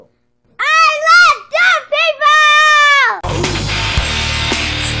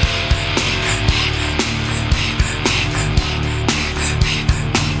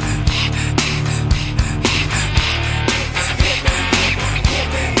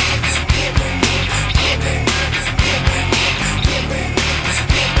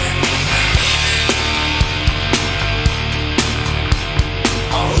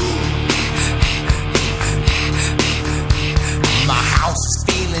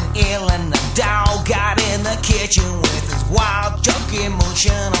feeling. The dog got in the kitchen with his wild, junky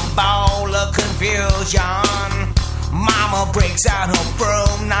motion, a ball of confusion. Mama breaks out her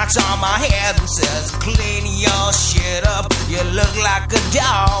broom, knocks on my head and says, clean your shit up, you look like a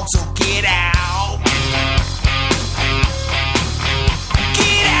dog, so get out.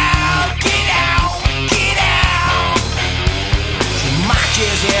 Get out, get out, get out. She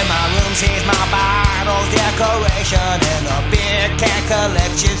marches in my room, sees my bottles, decoration, and a big cat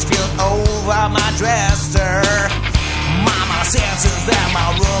collection spilled over my dresser. Mama senses that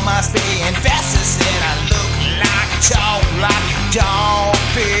my room must be infested, said I look like dog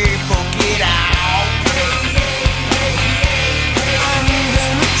people, get out. I'm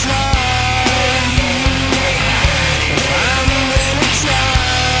gonna try. I'm gonna try.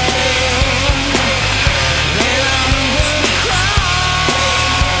 Then I'm gonna cry.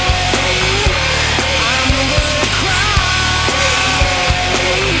 I'm gonna cry.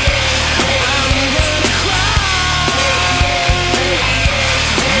 I'm gonna cry.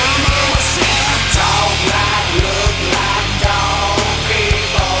 My mama said, talk like, look like dog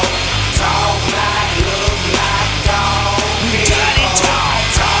people. Talk like, look like dog people. Dirty talk.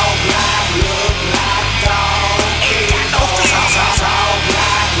 Talk like, look like dog people. Ain't got no feelings. Talk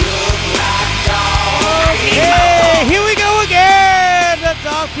like, look like dog people. Hey, here we go again. The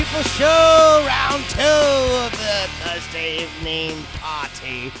Dog People Show, round 2 of the Thursday evening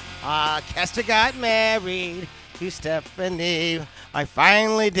party. Kester got married to Stephanie. I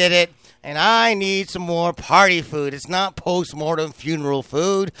finally did it. And I need some more party food. It's not post-mortem funeral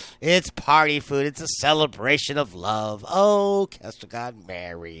food. It's party food. It's a celebration of love. Oh, Kester got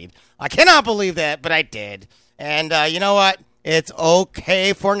married. I cannot believe that, but I did. And you know what? It's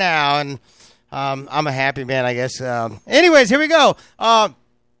okay for now. And I'm a happy man, I guess. Anyways, here we go.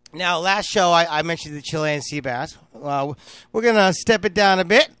 Now, last show, I mentioned the Chilean sea bass. We're going to step it down a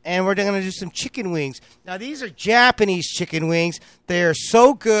bit, and we're going to do some chicken wings. Now, these are Japanese chicken wings. They are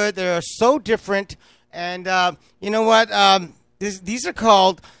so good. They are so different. And you know what? These are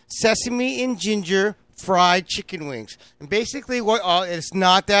called sesame and ginger fried chicken wings. And basically, it's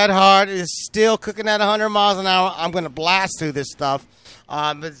not that hard. It's still cooking at 100 miles an hour. I'm going to blast through this stuff.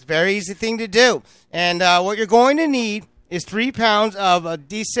 But it's a very easy thing to do. And what you're going to need is 3 pounds of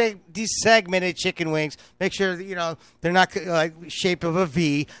desegmented chicken wings. Make sure that, they're not like shape of a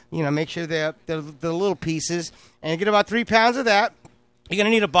V. Make sure they're little pieces. And get about 3 pounds of that. You're going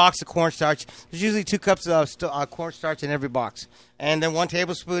to need a box of cornstarch. There's usually 2 cups of cornstarch in every box. And then 1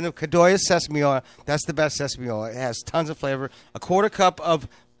 tablespoon of Kadoya sesame oil. That's the best sesame oil. It has tons of flavor. A 1/4 cup of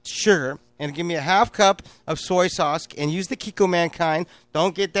sugar. And give me a 1/2 cup of soy sauce. And use the Kikkoman kind.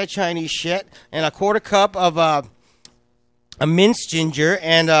 Don't get that Chinese shit. And a 1/4 cup of a minced ginger.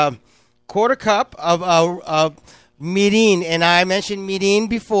 And a 1/4 cup of mirin. And I mentioned mirin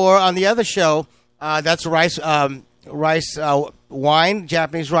before on the other show. That's rice wine,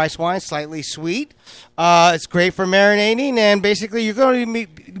 Japanese rice wine, slightly sweet. It's great for marinating, and basically you're going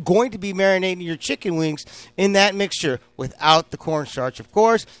to be marinating your chicken wings in that mixture without the cornstarch, of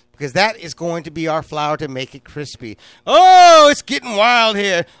course, because that is going to be our flour to make it crispy. Oh, it's getting wild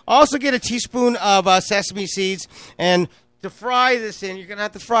here. Also get a teaspoon of sesame seeds, and to fry this in, you're going to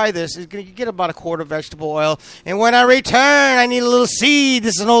have to fry this. You get about a 1/4 vegetable oil. And when I return, I need a little seed.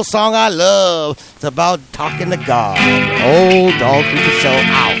 This is an old song I love. It's about talking to God. Old Dog People Show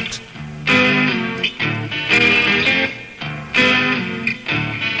out.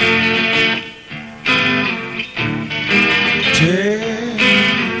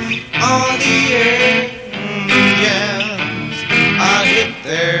 All the angels are hit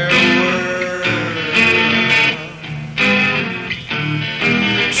their word.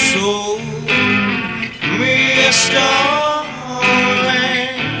 So me a story,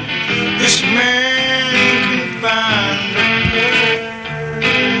 this man can find a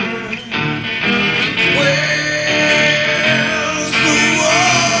girl.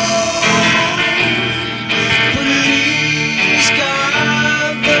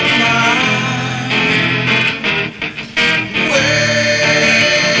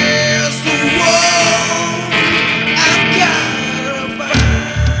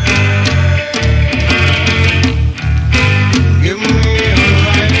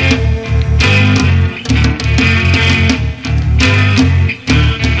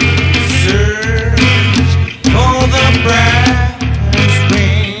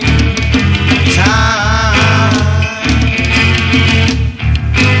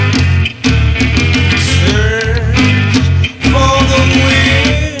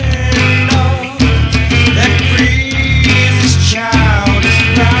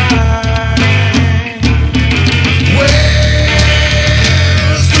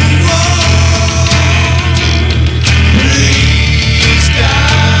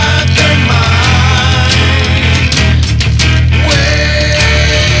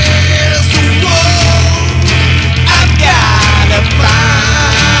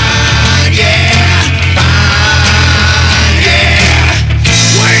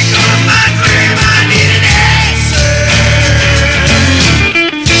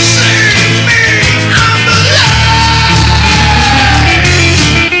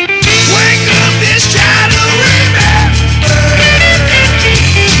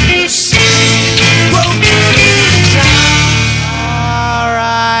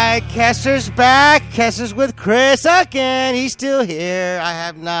 Kester's back. Kester's with Chris again. He's still here. I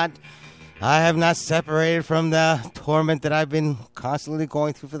have not separated from the torment that I've been constantly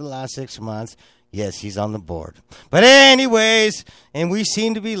going through for the last 6 months. Yes, he's on the board. But anyways, and we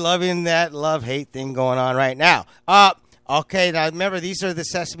seem to be loving that love-hate thing going on right now. Okay, now remember, these are the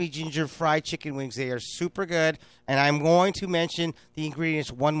sesame ginger fried chicken wings. They are super good, and I'm going to mention the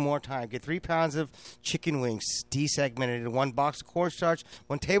ingredients one more time. Get 3 pounds of chicken wings, desegmented, 1 box of cornstarch,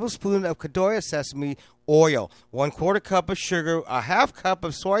 1 tablespoon of Kadoya sesame oil, 1/4 cup of sugar, a 1/2 cup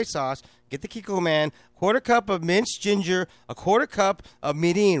of soy sauce. Get the Kikkoman, 1/4 cup of minced ginger, a 1/4 cup of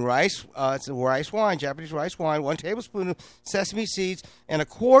mirin rice. It's a rice wine, Japanese rice wine, 1 tablespoon of sesame seeds, and a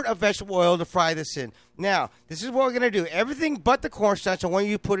quart of vegetable oil to fry this in. Now, this is what we're going to do. Everything but the cornstarch, I want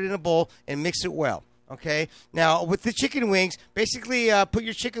you to put it in a bowl and mix it well. Okay? Now, with the chicken wings, basically put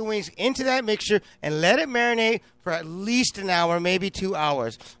your chicken wings into that mixture and let it marinate for at least an hour, maybe 2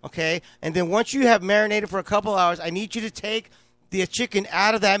 hours. Okay? And then once you have marinated for a couple hours, I need you to take the chicken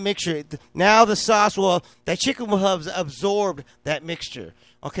out of that mixture. Now that chicken will have absorbed that mixture.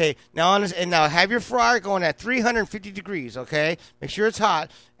 Okay, now have your fryer going at 350 degrees, okay? Make sure it's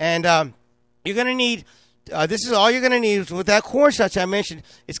hot. And you're going to need, this is all you're going to need with that cornstarch I mentioned.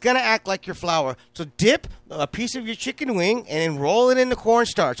 It's going to act like your flour. So dip a piece of your chicken wing and then roll it in the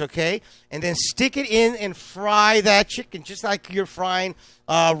cornstarch, okay? And then stick it in and fry that chicken just like you're frying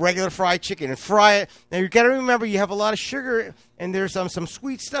regular fried chicken. And fry it. Now, you got to remember you have a lot of sugar and there's some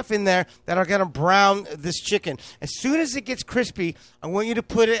sweet stuff in there that are going to brown this chicken. As soon as it gets crispy, I want you to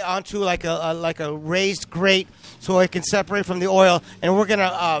put it onto like a raised grate so it can separate from the oil. And we're going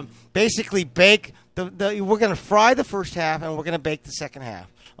to basically bake we're going to fry the first half and we're going to bake the second half.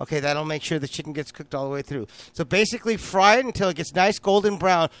 Okay, that'll make sure the chicken gets cooked all the way through. So basically, fry it until it gets nice golden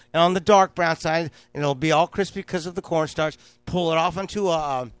brown and on the dark brown side, and it'll be all crispy because of the cornstarch. Pull it off onto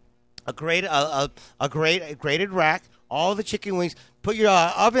a grated rack. All the chicken wings. Put your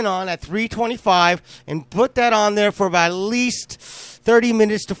oven on at 325 and put that on there for about at least 30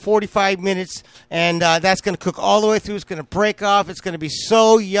 minutes to 45 minutes. And that's going to cook all the way through. It's going to break off. It's going to be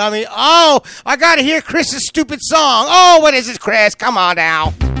so yummy. Oh, I got to hear Chris's stupid song. Oh, what is it, Chris? Come on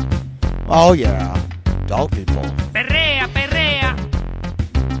now. Oh, yeah. Dog people. Perrea, perrea.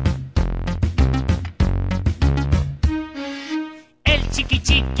 El chiqui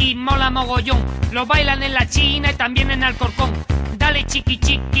chiqui mola mogollón. Lo bailan en la China y también en Alcorcón. Dale chiqui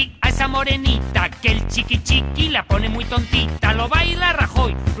chiqui a esa morenita, que el chiqui chiqui la pone muy tontita. Lo baila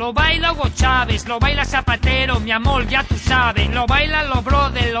Rajoy, lo baila Hugo Chávez, lo baila Zapatero, mi amor, ya tú sabes. Lo bailan los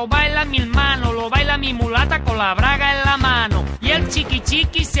brothers, lo baila mi hermano, lo baila mi mulata con la braga en la mano. Y el chiqui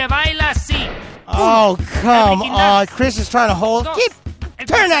chiqui se baila así. Oh, come on. Chris is trying to hold.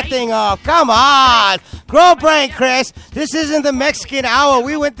 Turn that thing off. Come on. Grow brain, Chris. This isn't the Mexican hour.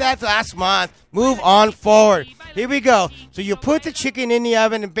 We went that last month. Move on forward. Here we go. So you put the chicken in the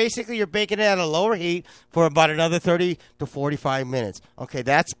oven, and basically you're baking it at a lower heat for about another 30 to 45 minutes. Okay,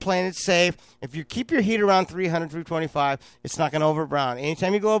 that's plain and safe. If you keep your heat around 300, 325, it's not going to overbrown.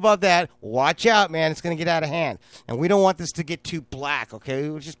 Anytime you go above that, watch out, man. It's going to get out of hand. And we don't want this to get too black, okay?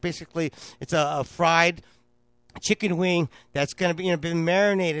 It's just basically, it's a fried chicken wing that's going to be been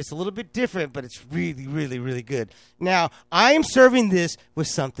marinated. It's a little bit different, but it's really, really, really good. Now, I am serving this with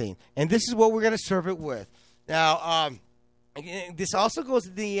something, and this is what we're going to serve it with. Now, this also goes to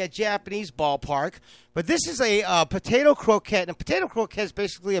the Japanese ballpark, but this is a potato croquette. And a potato croquette is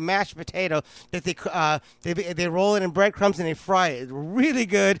basically a mashed potato that they roll it in breadcrumbs and they fry it. It's really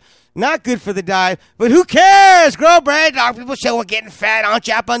good. Not good for the diet, but who cares? Grow bread, dog people show we're getting fat on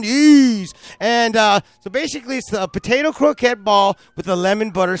Japanese. And so basically it's a potato croquette ball with a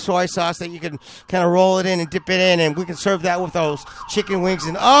lemon butter soy sauce that you can kind of roll it in and dip it in, and we can serve that with those chicken wings.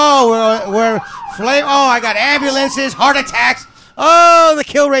 And I got ambulances, heart attacks. Oh, the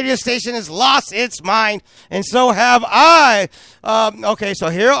Kill radio station has lost its mind, and so have I. Okay, so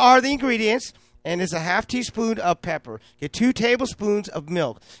here are the ingredients. And it's a half teaspoon of pepper. Get 2 tablespoons of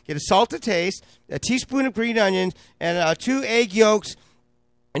milk. Get a salt to taste, a teaspoon of green onions, and 2 egg yolks.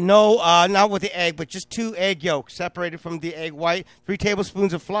 And no, not with the egg, but just 2 egg yolks separated from the egg white. 3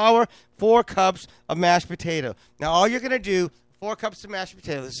 tablespoons of flour, 4 cups of mashed potato. Now, all you're going to do, 4 cups of mashed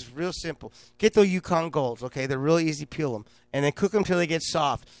potato. This is real simple. Get the Yukon Golds, okay? They're really easy. Peel them. And then cook them till they get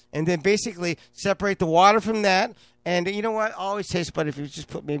soft. And then basically separate the water from that. And you know what? Always tastes better if you just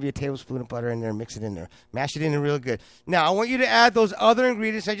put maybe a tablespoon of butter in there and mix it in there. Mash it in there real good. Now, I want you to add those other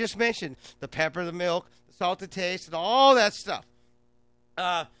ingredients I just mentioned. The pepper, the milk, the salt to taste, and all that stuff.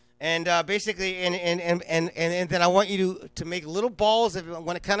 And basically, and then I want you to make little balls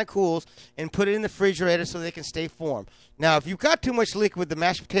when it kind of cools and put it in the refrigerator so they can stay warm. Now, if you've got too much liquid, the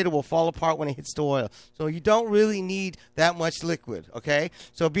mashed potato will fall apart when it hits the oil. So you don't really need that much liquid, okay?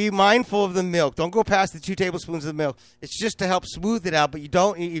 So be mindful of the milk. Don't go past the 2 tablespoons of milk. It's just to help smooth it out, but you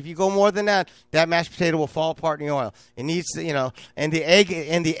don't. If you go more than that, that mashed potato will fall apart in the oil. It needs to, and the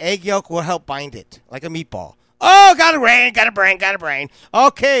egg yolk will help bind it like a meatball. Oh, got a brain.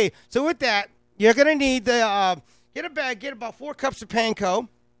 Okay, so with that, you're going to need get about 4 cups of panko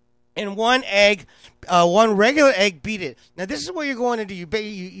and 1 egg, 1 regular egg, beat it. Now, this is what you're going to do.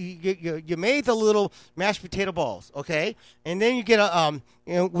 You made the little mashed potato balls, okay? And then you get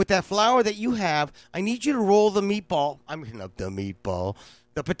with that flour that you have, I need you to roll the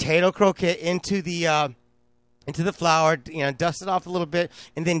potato croquette into the flour, dust it off a little bit,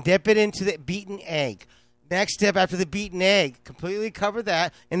 and then dip it into the beaten egg. Next step, after the beaten egg, completely cover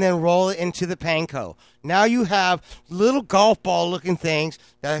that and then roll it into the panko. Now you have little golf ball looking things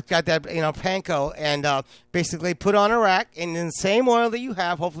that got that panko, and basically put on a rack, and in the same oil that you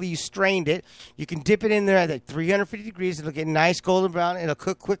have, hopefully you strained it, you can dip it in there at 350 degrees. It'll get nice golden brown and it'll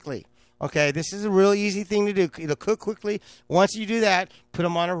cook quickly. Okay, this is a real easy thing to do. It'll cook quickly. Once you do that, put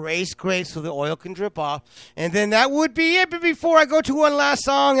them on a raised grate so the oil can drip off. And then that would be it. But before I go to one last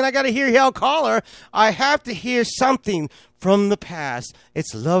song, and I got to hear Hell Caller, I have to hear something from the past.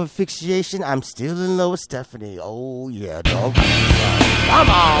 It's Love Asphyxiation. I'm still in love with Stephanie. Oh, yeah, dog. Come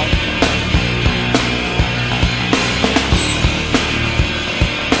on.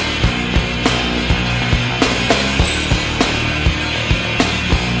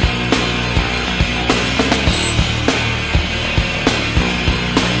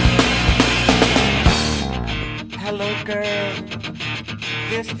 Hello girl,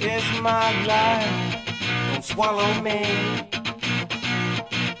 this is my life, don't swallow me.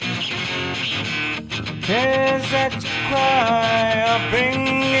 Tears that you cry are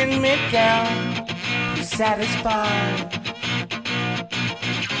bringing me down, be satisfied.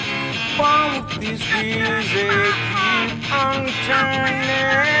 One with these wheels they keep on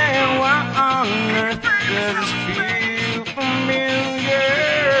turning, why on earth does this feel familiar?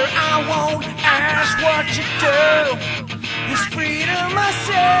 I won't ask what you do, this freedom I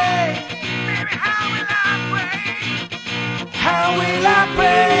say. Baby, how will I pray? How will I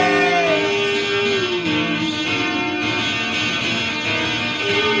pray?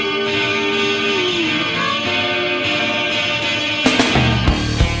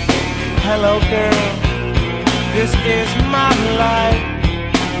 Hello girl, this is my life.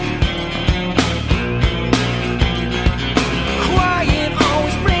 Quiet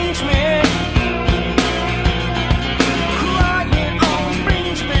always brings me. Quiet always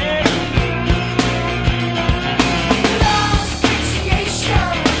brings me. Love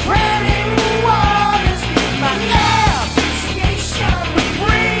asphyxiation, running waters. My love asphyxiation with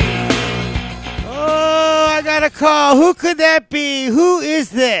free. Oh, I got a call. Who could that be? Who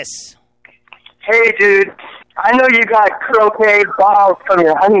is this? Hey, dude, I know you got croquet balls from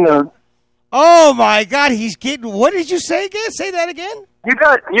your honeymoon. Oh, my God, he's getting... What did you say again? Say that again? You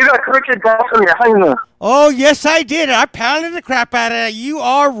got croquet balls from your honeymoon. Oh, yes, I did. I pounded the crap out of it. You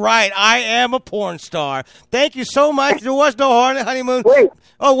are right. I am a porn star. Thank you so much. There was no honeymoon. Wait.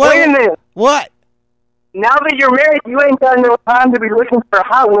 Oh, what? Wait a minute. What? Now that you're married, you ain't got no time to be looking for a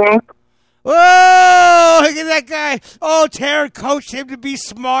hot wing. Oh, look at that guy. Oh, Taryn coached him to be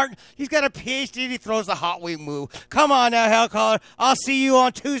smart. He's got a PhD and he throws the hot wing move. Come on now, Hell Caller. I'll see you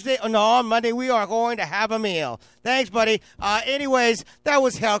on Tuesday. Oh, no, on Monday. We are going to have a meal. Thanks, buddy. Anyways, that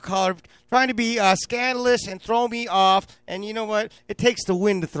was Hell Caller trying to be scandalous and throw me off. And you know what? It takes the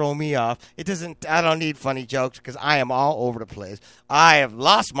wind to throw me off. I don't need funny jokes because I am all over the place. I have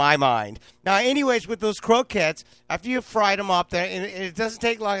lost my mind. Now, anyways, with those croquettes, after you fried them up there, and it doesn't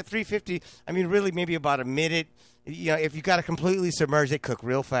take long at 350. I mean, really, maybe about a minute. If you got to completely submerge, they cook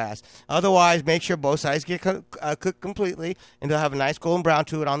real fast. Otherwise, make sure both sides get cooked completely, and they'll have a nice golden brown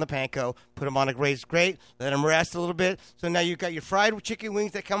to it on the panko. Put them on a raised grate, let them rest a little bit. So now you've got your fried chicken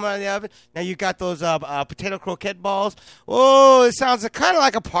wings that come out of the oven. Now you've got those potato croquette balls. Oh, it sounds kind of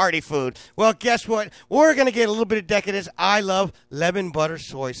like a party food. Well, guess what? We're going to get a little bit of decadence. I love lemon butter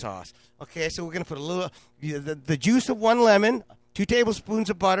soy sauce. Okay, so we're going to put a little, the juice of 1 lemon, 2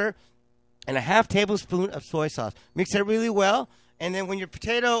 tablespoons of butter, and a half tablespoon of soy sauce. Mix that really well. And then when your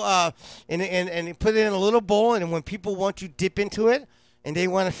potato, and you put it in a little bowl, and when people want to dip into it, and they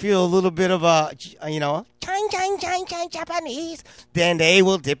want to feel a little bit of a ching, Japanese, then they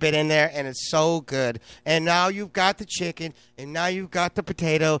will dip it in there, and it's so good. And now you've got the chicken, and now you've got the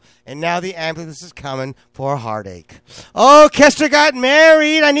potato, and now the ambulance is coming for a heartache. Oh, Kester got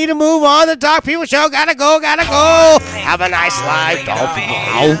married. I need to move on. The Dog People Show. Gotta go. Have a nice life. Dog people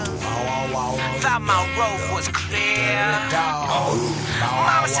out. Thought my road was clear.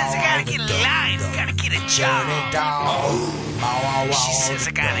 Mama says I gotta get a life, gotta get a job. She says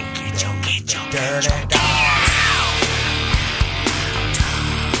I gotta get your